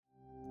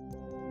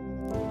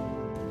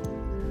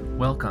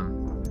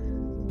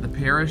Welcome. The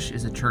Parish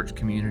is a church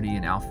community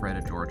in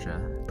Alpharetta,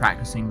 Georgia,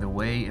 practicing the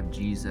way of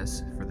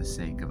Jesus for the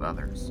sake of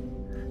others.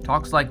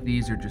 Talks like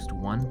these are just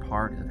one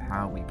part of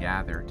how we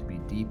gather to be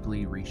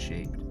deeply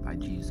reshaped by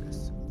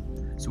Jesus.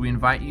 So we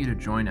invite you to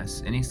join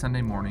us any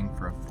Sunday morning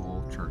for a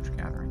full church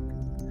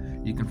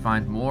gathering. You can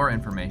find more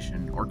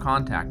information or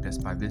contact us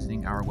by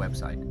visiting our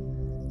website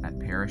at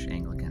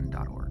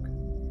parishanglican.org.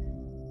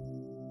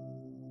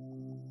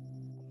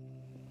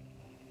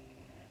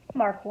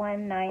 Mark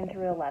 1,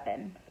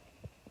 9-11.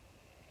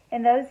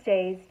 In those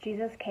days,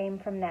 Jesus came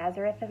from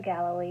Nazareth of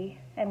Galilee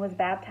and was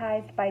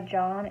baptized by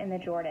John in the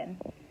Jordan.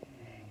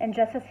 And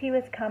just as he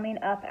was coming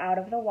up out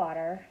of the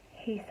water,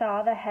 he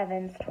saw the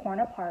heavens torn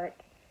apart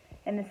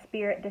and the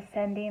Spirit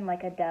descending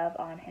like a dove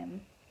on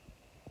him.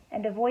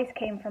 And a voice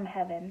came from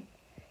heaven,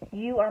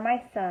 "You are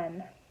my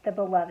Son, the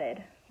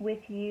Beloved.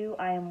 With you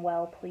I am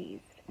well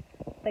pleased."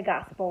 The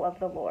Gospel of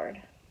the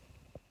Lord.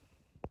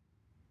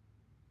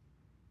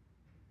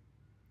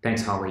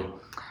 Thanks, Holly.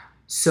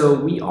 So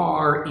we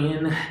are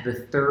in the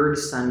third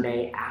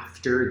Sunday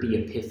after the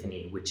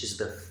Epiphany, which is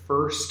the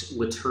first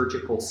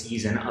liturgical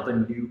season of a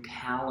new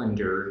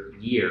calendar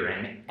year.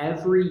 And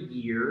every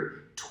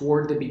year,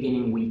 toward the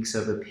beginning weeks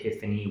of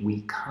Epiphany,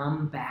 we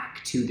come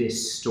back to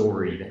this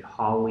story that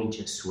Holly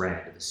just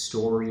read, the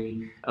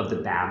story of the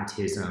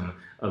baptism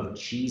of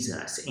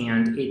Jesus.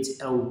 And it's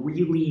a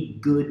really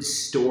good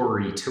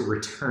story to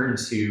return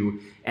to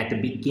at the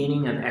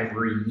beginning of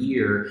every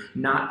year,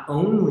 not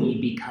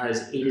only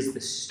because it is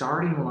the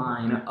starting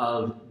line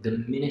of the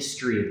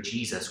ministry of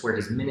Jesus, where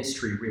his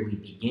ministry really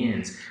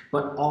begins,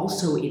 but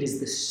also it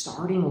is the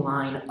starting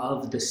line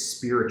of the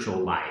spiritual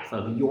life,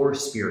 of your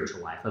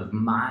spiritual life, of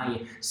my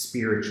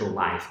spiritual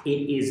life.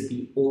 It is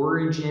the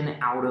origin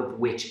out of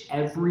which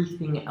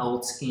everything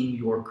else in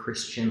your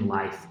Christian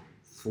life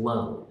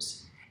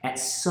flows. At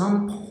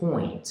some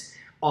point,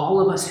 all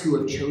of us who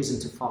have chosen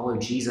to follow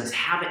Jesus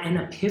have an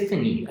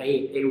epiphany,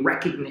 a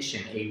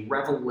recognition, a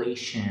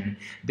revelation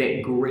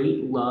that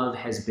great love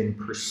has been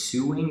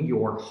pursuing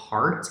your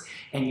heart,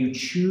 and you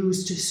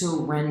choose to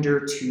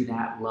surrender to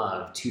that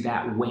love, to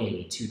that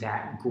way, to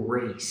that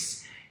grace,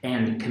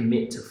 and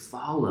commit to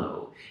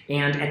follow.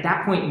 And at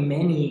that point,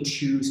 many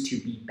choose to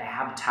be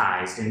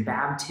baptized, and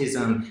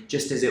baptism,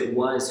 just as it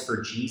was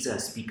for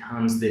Jesus,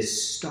 becomes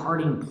this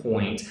starting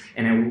point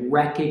and a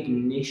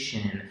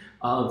recognition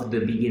of the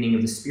beginning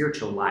of the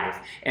spiritual life.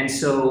 And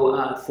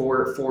so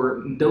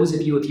for those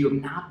of you, if you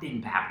have not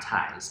been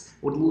baptized, I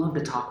would love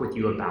to talk with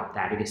you about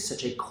that. It is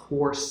such a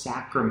core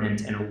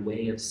sacrament and a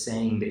way of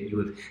saying that you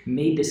have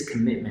made this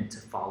commitment to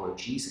follow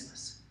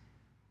Jesus.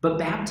 But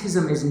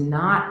baptism is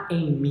not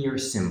a mere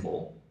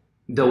symbol,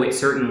 though it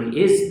certainly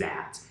is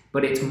that.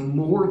 But it's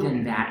more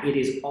than that. It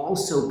is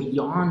also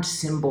beyond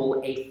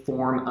symbol a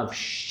form of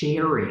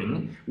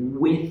sharing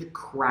with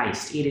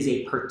Christ. It is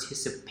a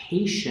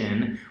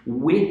participation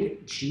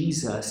with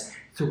Jesus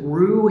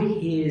through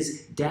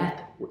his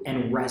death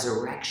and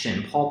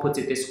resurrection. Paul puts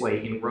it this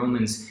way in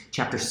Romans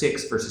chapter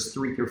 6, verses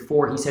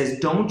 3-4. He says,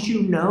 "Don't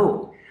you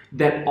know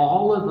that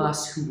all of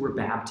us who were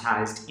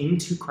baptized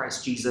into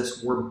Christ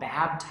Jesus were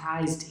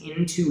baptized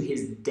into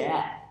his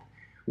death?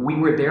 We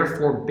were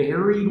therefore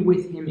buried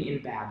with him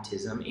in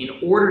baptism in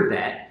order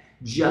that,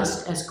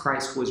 just as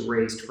Christ was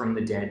raised from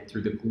the dead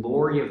through the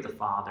glory of the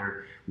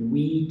Father,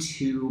 we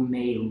too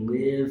may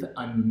live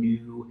a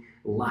new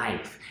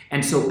life."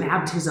 And so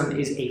baptism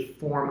is a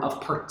form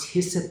of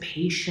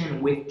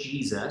participation with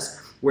Jesus,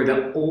 where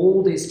the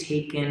old is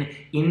taken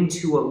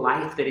into a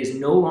life that is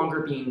no longer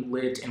being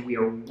lived, and we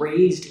are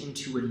raised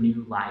into a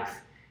new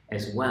life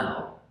as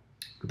well.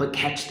 But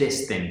catch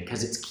this thing,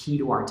 because it's key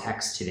to our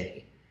text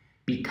today.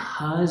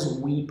 Because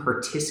we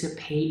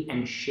participate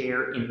and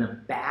share in the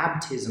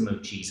baptism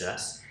of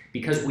Jesus,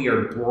 because we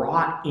are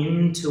brought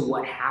into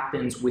what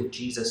happens with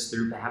Jesus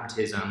through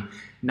baptism,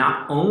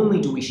 not only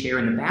do we share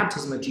in the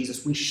baptism of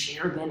Jesus, we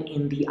share then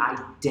in the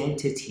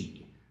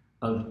identity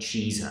of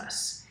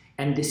Jesus.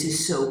 And this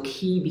is so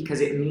key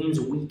because it means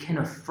we can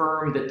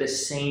affirm that the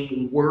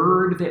same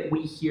word that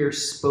we hear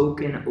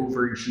spoken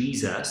over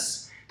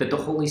Jesus, that the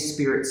Holy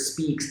Spirit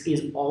speaks,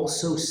 is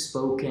also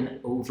spoken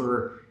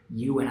over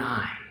you and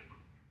I.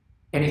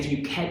 And if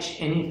you catch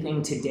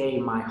anything today,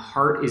 my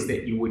heart is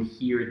that you would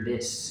hear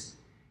this: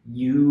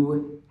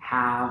 you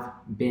have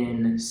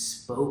been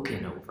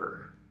spoken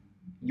over.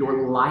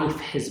 Your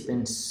life has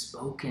been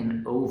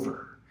spoken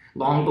over.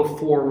 Long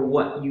before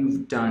what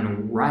you've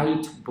done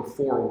right,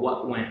 before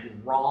what went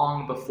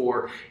wrong,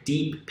 before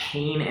deep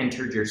pain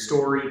entered your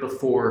story,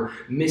 before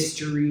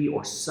mystery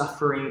or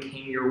suffering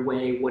came your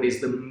way, what is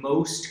the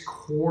most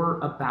core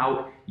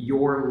about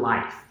your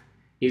life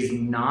is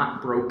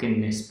not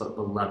brokenness, but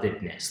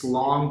belovedness.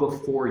 Long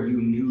before you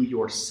knew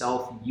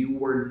yourself, you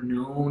were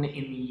known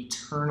in the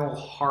eternal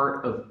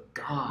heart of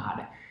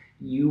God.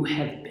 You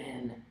have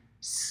been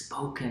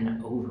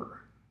spoken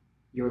over.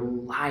 Your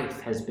life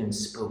has been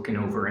spoken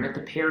over. And at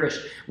the parish,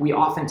 we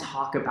often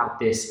talk about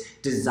this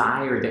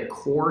desire that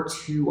core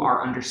to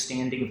our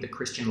understanding of the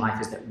Christian life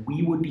is that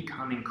we would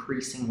become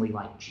increasingly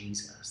like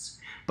Jesus.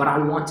 But I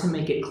want to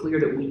make it clear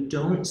that we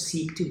don't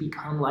seek to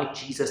become like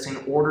Jesus in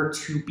order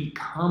to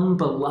become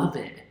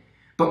beloved,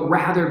 but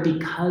rather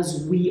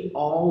because we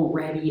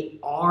already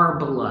are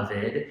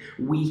beloved,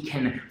 we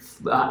can,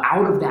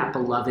 out of that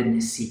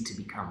belovedness, seek to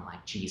become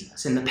like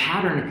Jesus. And the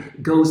pattern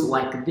goes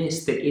like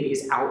this, that it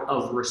is out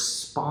of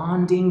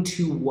responding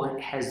to what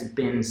has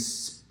been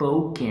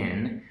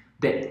spoken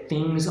that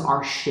things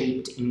are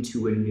shaped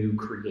into a new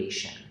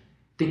creation.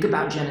 Think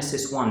about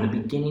Genesis 1, the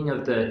beginning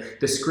of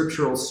the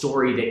scriptural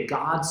story, that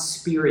God's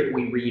Spirit,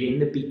 we read in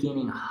the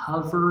beginning,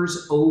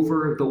 hovers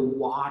over the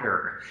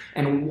water.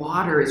 And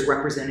water is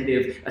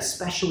representative,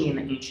 especially in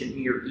the ancient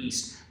Near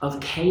East, of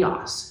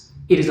chaos.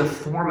 It is a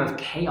form of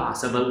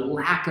chaos, of a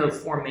lack of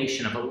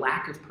formation, of a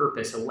lack of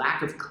purpose, a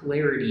lack of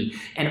clarity.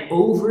 And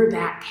over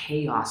that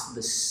chaos,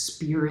 the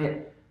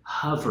Spirit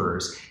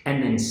hovers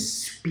and then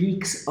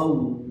speaks a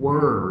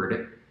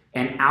word,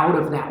 and out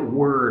of that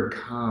word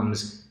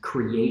comes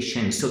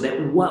creation, so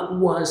that what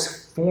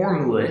was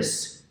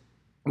formless,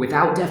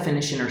 without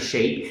definition or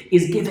shape,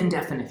 is given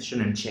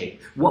definition and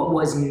shape. What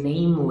was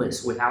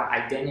nameless, without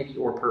identity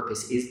or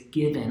purpose, is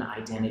given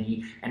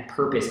identity and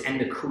purpose. And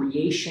the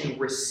creation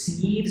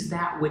receives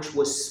that which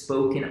was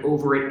spoken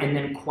over it, and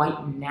then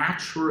quite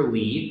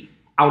naturally,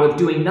 out of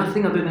doing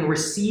nothing other than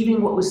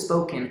receiving what was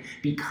spoken,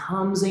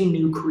 becomes a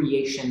new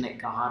creation that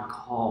God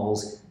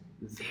calls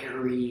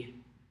very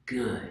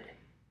good.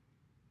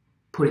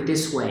 Put it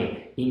this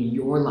way, in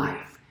your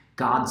life,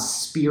 God's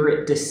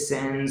Spirit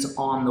descends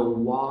on the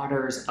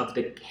waters of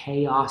the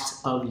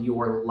chaos of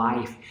your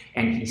life,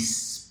 and he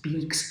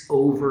speaks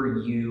over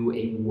you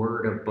a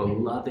word of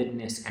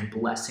belovedness and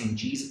blessing.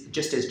 Jesus,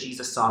 just as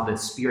Jesus saw the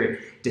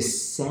Spirit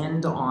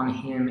descend on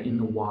him in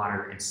the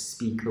water and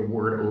speak the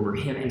word over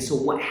him. And so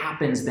what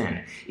happens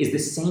then is the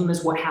same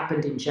as what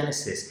happened in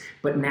Genesis,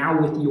 but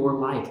now with your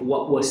life.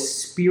 What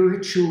was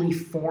spiritually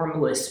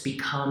formless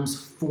becomes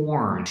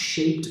formed,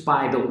 shaped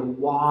by the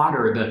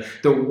water,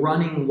 the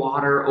running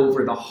water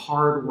over the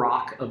hard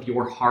rock of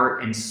your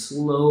heart, and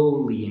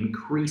slowly,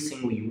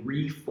 increasingly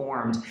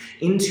reformed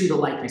into the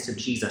likeness of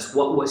Jesus.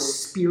 What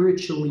was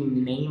spiritually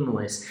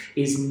nameless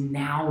is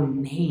now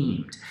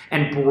named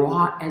and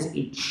brought as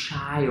a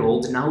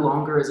child, no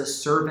longer as a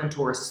servant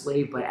or a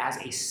slave, but as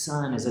a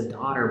son, as a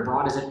daughter,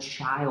 brought as a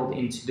child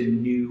into the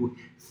new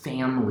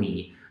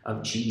family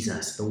of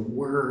Jesus, the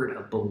word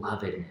of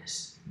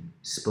belovedness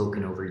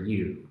spoken over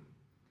you.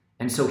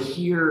 And so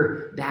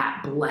hear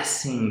that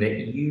blessing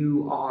that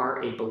you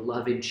are a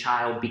beloved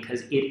child,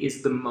 because it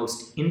is the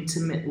most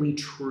intimately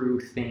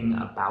true thing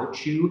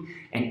about you,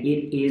 and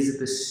it is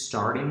the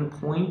starting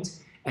point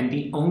and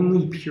the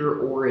only pure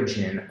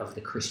origin of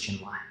the Christian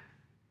life.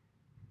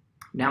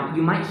 Now,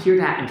 you might hear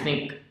that and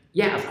think,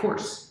 yeah, of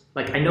course.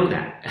 Like, I know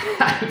that.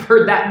 I've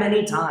heard that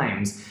many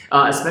times,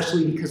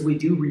 especially because we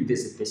do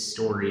revisit this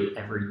story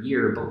every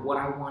year. But what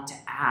I want to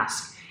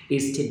ask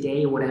is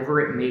today,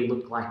 whatever it may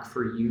look like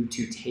for you,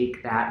 to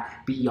take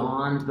that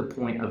beyond the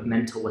point of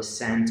mental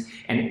assent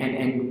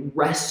and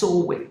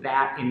wrestle with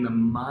that in the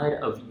mud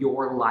of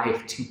your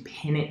life, to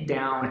pin it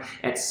down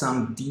at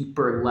some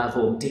deeper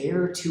level.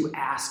 Dare to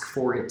ask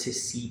for it to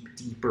seep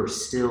deeper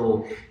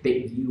still,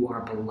 that you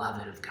are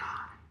beloved of God.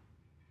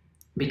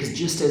 Because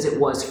just as it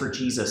was for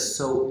Jesus,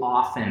 so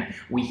often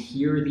we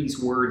hear these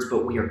words,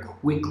 but we are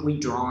quickly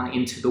drawn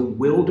into the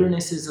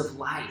wildernesses of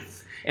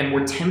life, and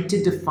we're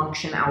tempted to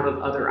function out of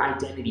other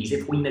identities.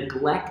 If we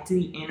neglect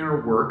the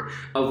inner work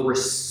of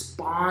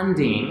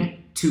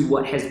responding to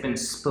what has been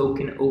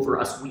spoken over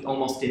us, we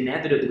almost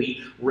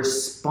inevitably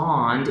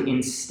respond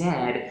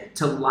instead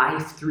to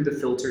life through the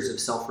filters of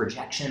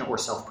self-rejection or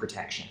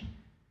self-protection.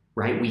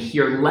 Right? We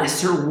hear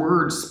lesser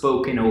words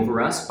spoken over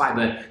us by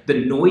the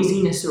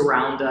noisiness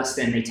around us,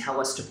 and they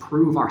tell us to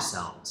prove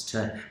ourselves,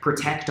 to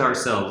protect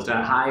ourselves, to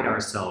hide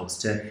ourselves,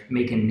 to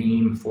make a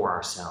name for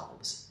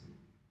ourselves.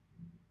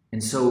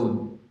 And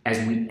so as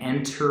we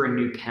enter a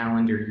new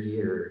calendar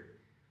year,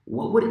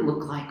 what would it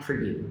look like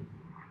for you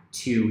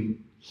to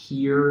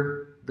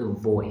hear the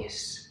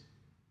voice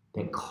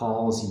that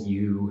calls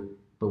you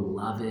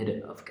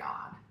beloved of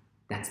God?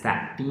 That's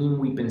that theme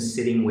we've been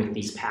sitting with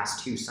these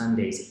past 2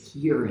 Sundays,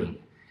 hearing,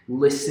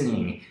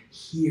 listening,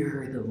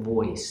 hear the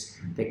voice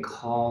that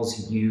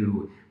calls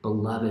you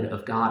beloved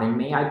of God. And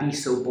may I be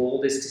so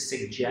bold as to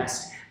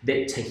suggest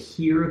that to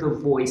hear the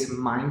voice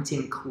might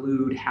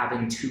include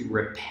having to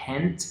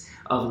repent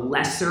of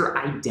lesser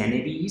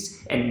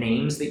identities and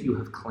names that you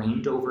have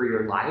claimed over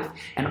your life,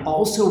 and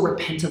also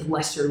repent of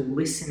lesser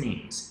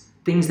listenings.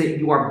 Things that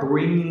you are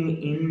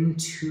bringing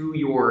into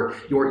your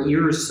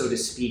ears, so to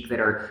speak, that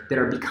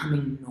are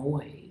becoming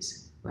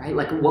noise, right?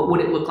 Like, what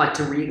would it look like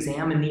to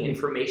re-examine the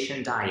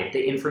information diet,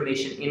 the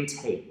information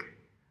intake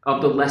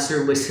of the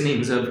lesser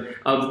listenings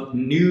of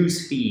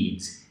news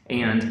feeds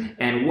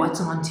and what's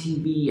on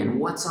TV and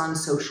what's on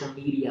social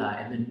media,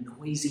 and the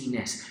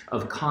noisiness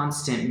of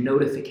constant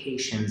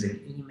notifications and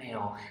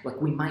email?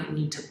 Like, we might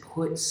need to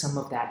put some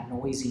of that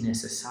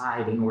noisiness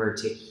aside in order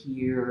to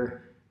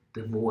hear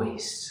the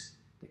voice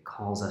that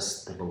calls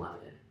us the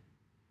beloved.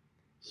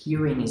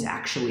 Hearing is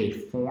actually a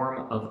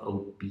form of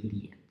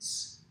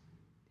obedience.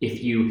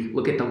 If you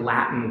look at the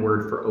Latin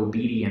word for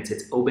obedience,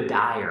 it's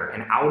obediere,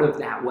 and out of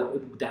that,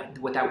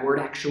 what that word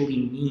actually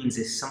means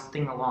is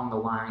something along the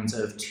lines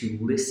of to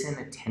listen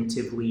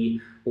attentively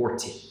or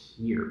to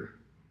hear.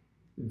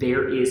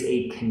 There is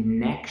a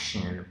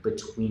connection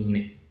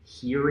between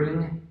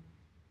hearing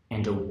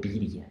and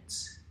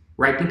obedience,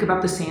 right? Think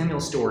about the Samuel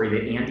story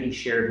that Andy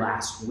shared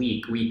last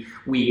week.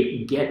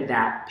 We get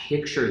that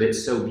picture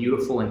that's so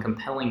beautiful and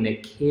compelling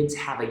that kids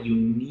have a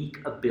unique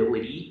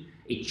ability,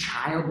 a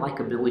childlike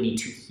ability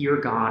to hear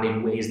God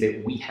in ways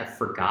that we have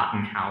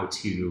forgotten how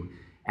to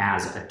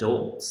as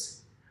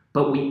adults.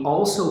 But we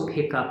also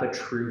pick up a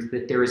truth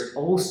that there is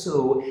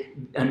also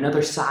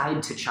another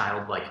side to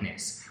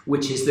childlikeness,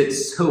 which is that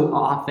so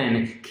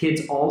often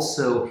kids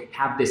also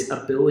have this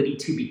ability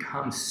to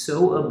become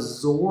so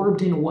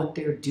absorbed in what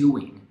they're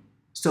doing,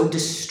 so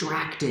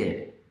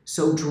distracted,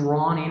 so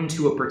drawn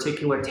into a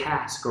particular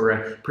task or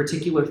a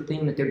particular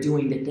thing that they're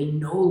doing that they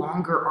no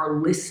longer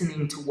are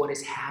listening to what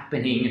is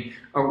happening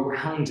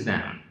around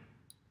them.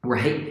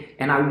 Right?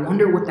 And I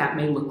wonder what that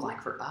may look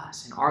like for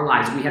us in our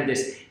lives. We had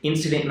this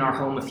incident in our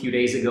home a few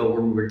days ago where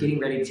we were getting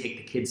ready to take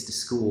the kids to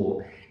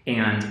school,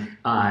 and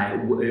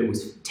it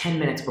was 10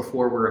 minutes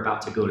before we were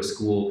about to go to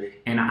school,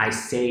 and I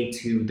say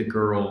to the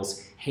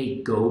girls,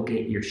 hey, go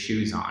get your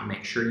shoes on.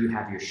 Make sure you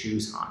have your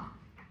shoes on.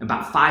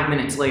 About 5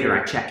 minutes later,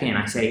 I check in.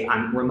 I say,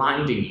 I'm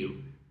reminding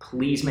you,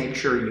 please make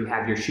sure you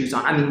have your shoes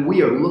on. I mean,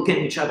 we are looking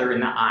each other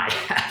in the eye,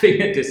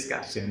 having a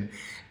discussion.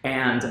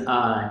 And,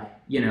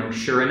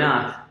 sure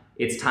enough,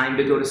 it's time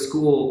to go to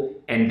school,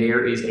 and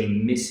there is a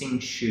missing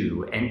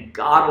shoe. And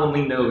God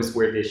only knows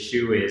where this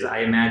shoe is. I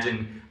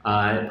imagine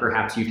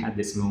perhaps you've had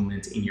this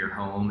moment in your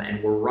home,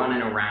 and we're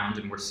running around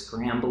and we're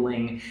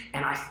scrambling.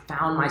 And I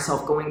found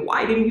myself going,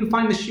 why didn't you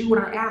find the shoe when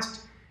I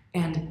asked?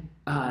 And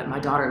my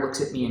daughter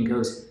looks at me and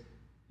goes,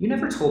 you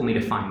never told me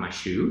to find my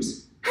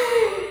shoes.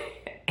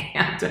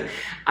 And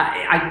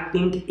I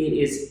think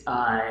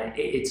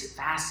it's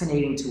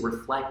fascinating to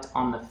reflect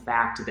on the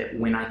fact that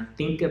when I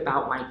think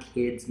about my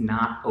kids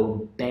not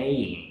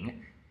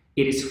obeying,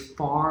 it is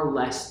far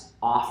less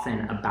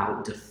often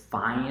about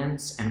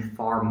defiance and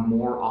far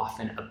more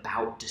often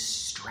about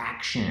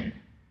distraction.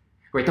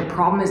 Right? The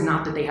problem is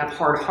not that they have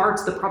hard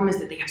hearts. The problem is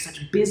that they have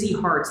such busy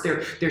hearts.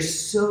 They're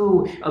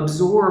so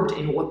absorbed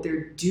in what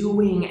they're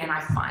doing. And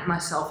I find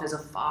myself as a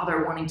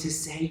father wanting to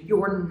say,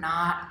 you're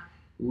not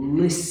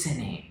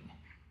listening.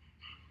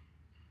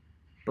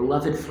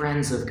 Beloved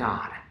friends of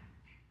God,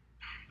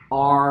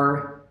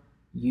 are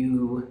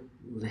you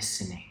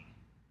listening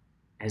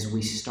as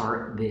we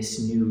start this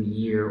new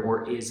year?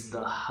 Or is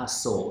the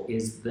hustle,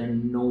 is the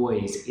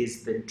noise,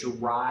 is the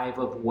drive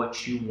of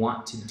what you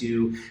want to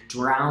do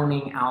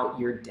drowning out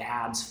your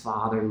dad's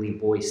fatherly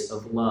voice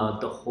of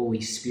love, the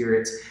Holy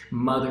Spirit's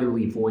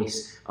motherly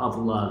voice of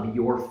love?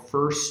 Your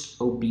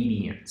first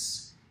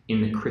obedience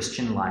in the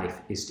Christian life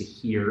is to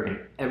hear,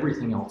 and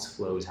everything else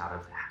flows out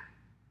of that.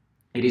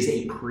 It is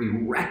a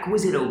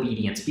prerequisite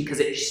obedience because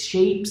it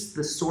shapes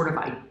the sort of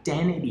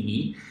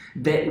identity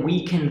that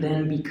we can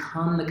then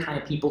become the kind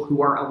of people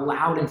who are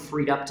allowed and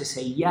freed up to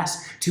say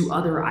yes to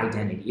other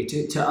identity,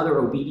 to other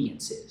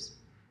obediences,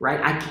 right?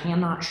 I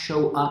cannot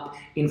show up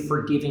in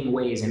forgiving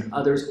ways, in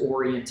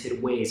others-oriented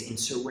ways, in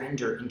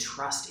surrender, in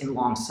trust, in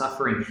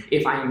long-suffering,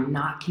 if I am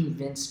not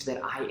convinced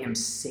that I am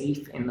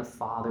safe in the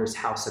Father's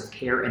house of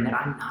care and that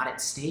I'm not at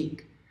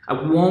stake. I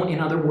won't,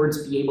 in other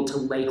words, be able to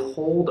lay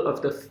hold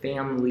of the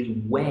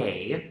family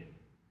way,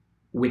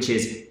 which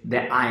is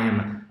that I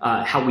am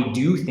how we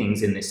do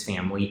things in this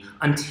family,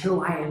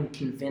 until I am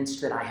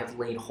convinced that I have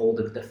laid hold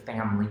of the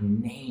family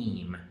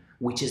name,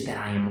 which is that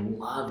I am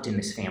loved in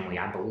this family.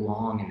 I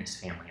belong in this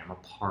family. I'm a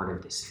part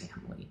of this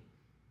family.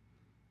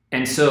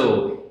 And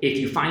so if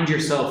you find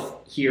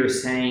yourself here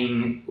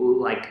saying,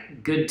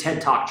 like, good TED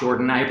Talk,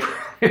 Jordan, I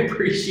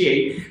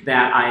appreciate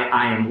that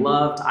I am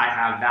loved, I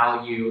have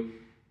value,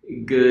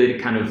 good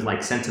kind of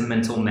like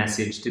sentimental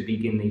message to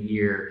begin the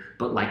year,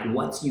 but like,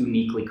 what's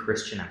uniquely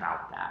Christian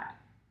about that?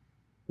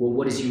 Well,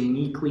 what is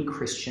uniquely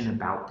Christian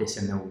about this,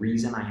 and the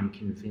reason I am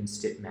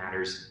convinced it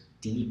matters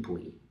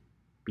deeply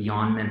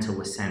beyond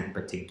mental assent,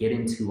 but to get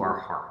into our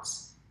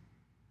hearts,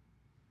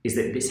 is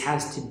that this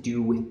has to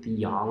do with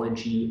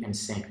theology and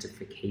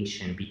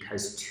sanctification,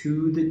 because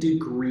to the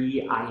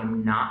degree I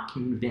am not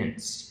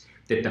convinced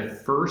that the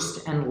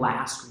first and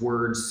last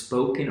word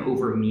spoken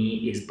over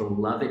me is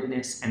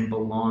belovedness and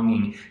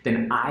belonging,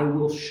 then I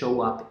will show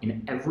up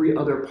in every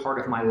other part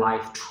of my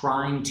life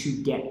trying to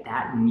get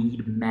that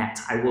need met.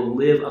 I will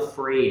live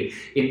afraid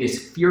in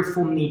this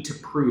fearful need to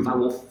prove. I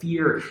will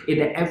fear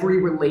that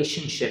every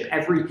relationship,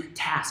 every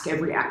task,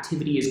 every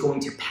activity is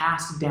going to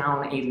pass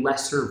down a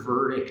lesser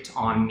verdict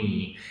on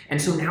me.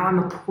 And so now I'm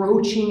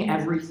approaching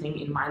everything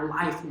in my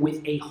life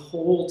with a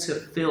hole to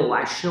fill.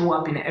 I show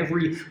up in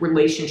every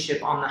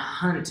relationship on the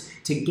hunt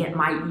to get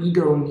my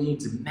ego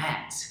needs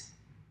met.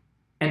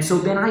 And so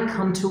then I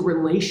come to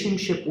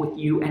relationship with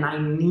you, and I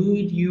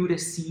need you to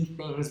see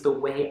things the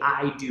way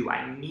I do.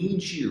 I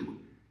need you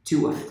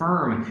to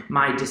affirm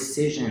my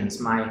decisions,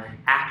 my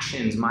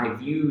actions, my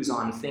views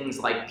on things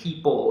like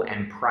people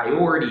and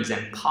priorities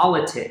and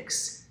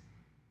politics.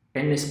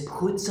 And this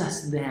puts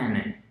us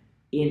then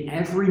in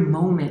every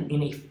moment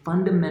in a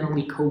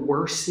fundamentally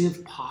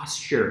coercive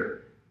posture,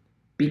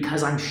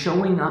 because I'm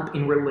showing up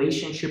in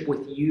relationship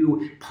with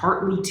you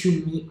partly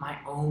to meet my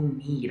own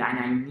need, and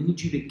I need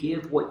you to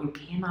give what you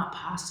cannot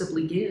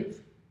possibly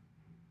give.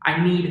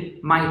 I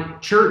need my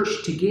church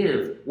to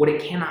give what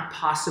it cannot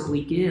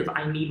possibly give.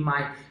 I need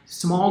my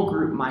small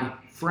group, my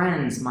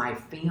friends, my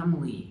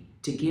family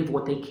to give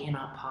what they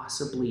cannot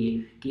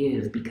possibly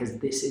give, because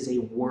this is a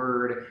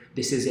word,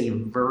 this is a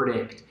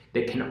verdict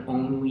that can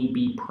only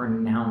be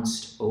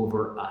pronounced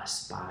over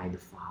us by the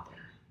Father.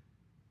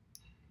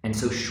 And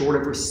so short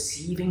of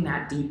receiving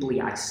that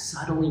deeply, I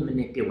subtly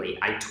manipulate,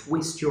 I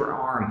twist your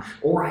arm,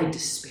 or I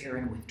despair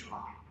and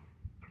withdraw.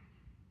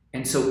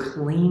 And so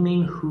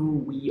claiming who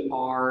we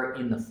are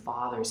in the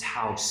Father's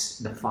house,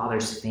 the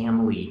Father's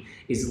family,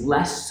 is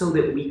less so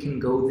that we can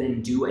go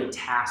then do a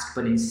task,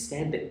 but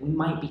instead that we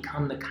might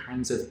become the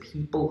kinds of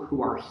people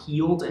who are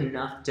healed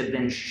enough to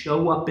then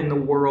show up in the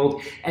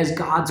world as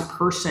God's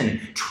person,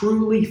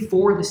 truly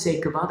for the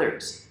sake of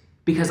others.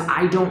 Because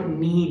I don't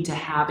need to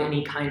have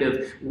any kind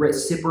of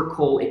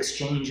reciprocal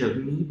exchange of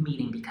need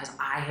meeting, because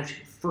I have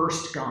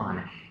first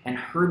gone and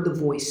heard the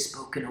voice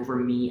spoken over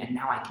me, and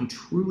now I can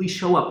truly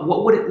show up.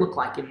 What would it look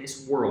like in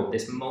this world,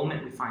 this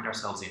moment we find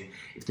ourselves in,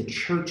 if the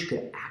church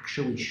could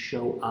actually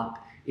show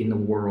up in the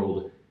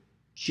world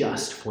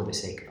just for the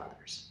sake of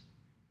others?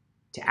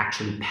 To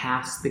actually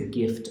pass the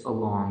gift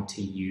along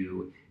to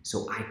you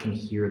so I can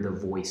hear the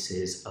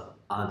voices of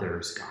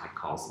others God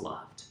calls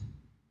loved,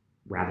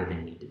 rather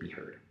than need to be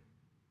heard.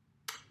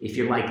 If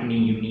you're like me,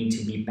 you need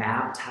to be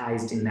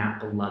baptized in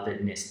that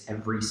belovedness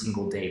every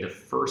single day. The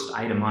first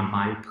item on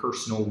my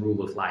personal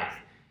rule of life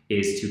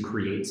is to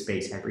create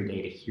space every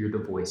day to hear the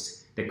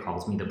voice that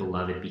calls me the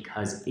beloved,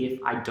 because if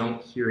I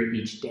don't hear it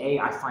each day,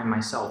 I find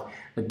myself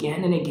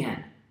again and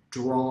again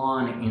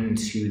drawn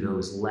into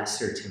those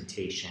lesser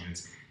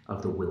temptations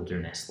of the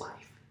wilderness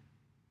life.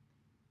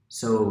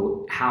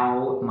 So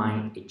how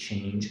might a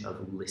change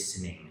of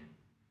listening,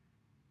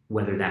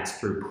 whether that's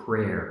through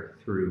prayer,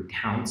 through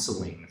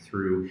counseling,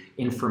 through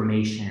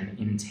information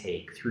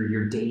intake, through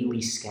your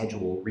daily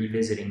schedule,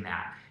 revisiting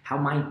that, how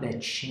might that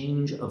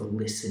change of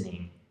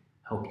listening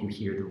help you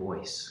hear the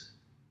voice?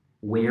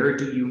 Where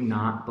do you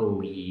not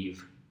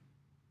believe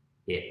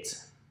it?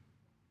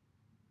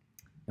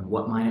 And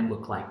what might it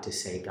look like to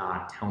say,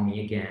 God, tell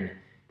me again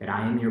that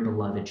I am your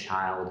beloved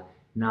child,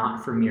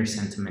 not for mere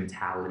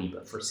sentimentality,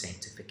 but for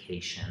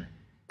sanctification,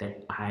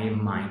 that I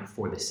might,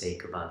 for the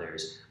sake of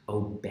others,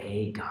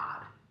 obey God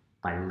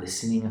by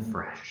listening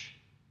afresh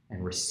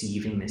and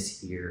receiving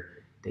this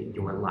ear that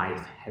your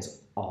life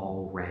has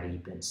already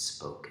been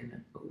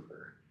spoken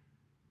over.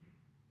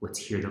 Let's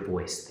hear the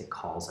voice that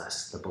calls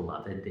us the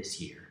beloved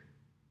this year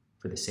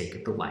for the sake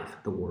of the life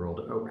of the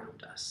world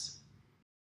around us.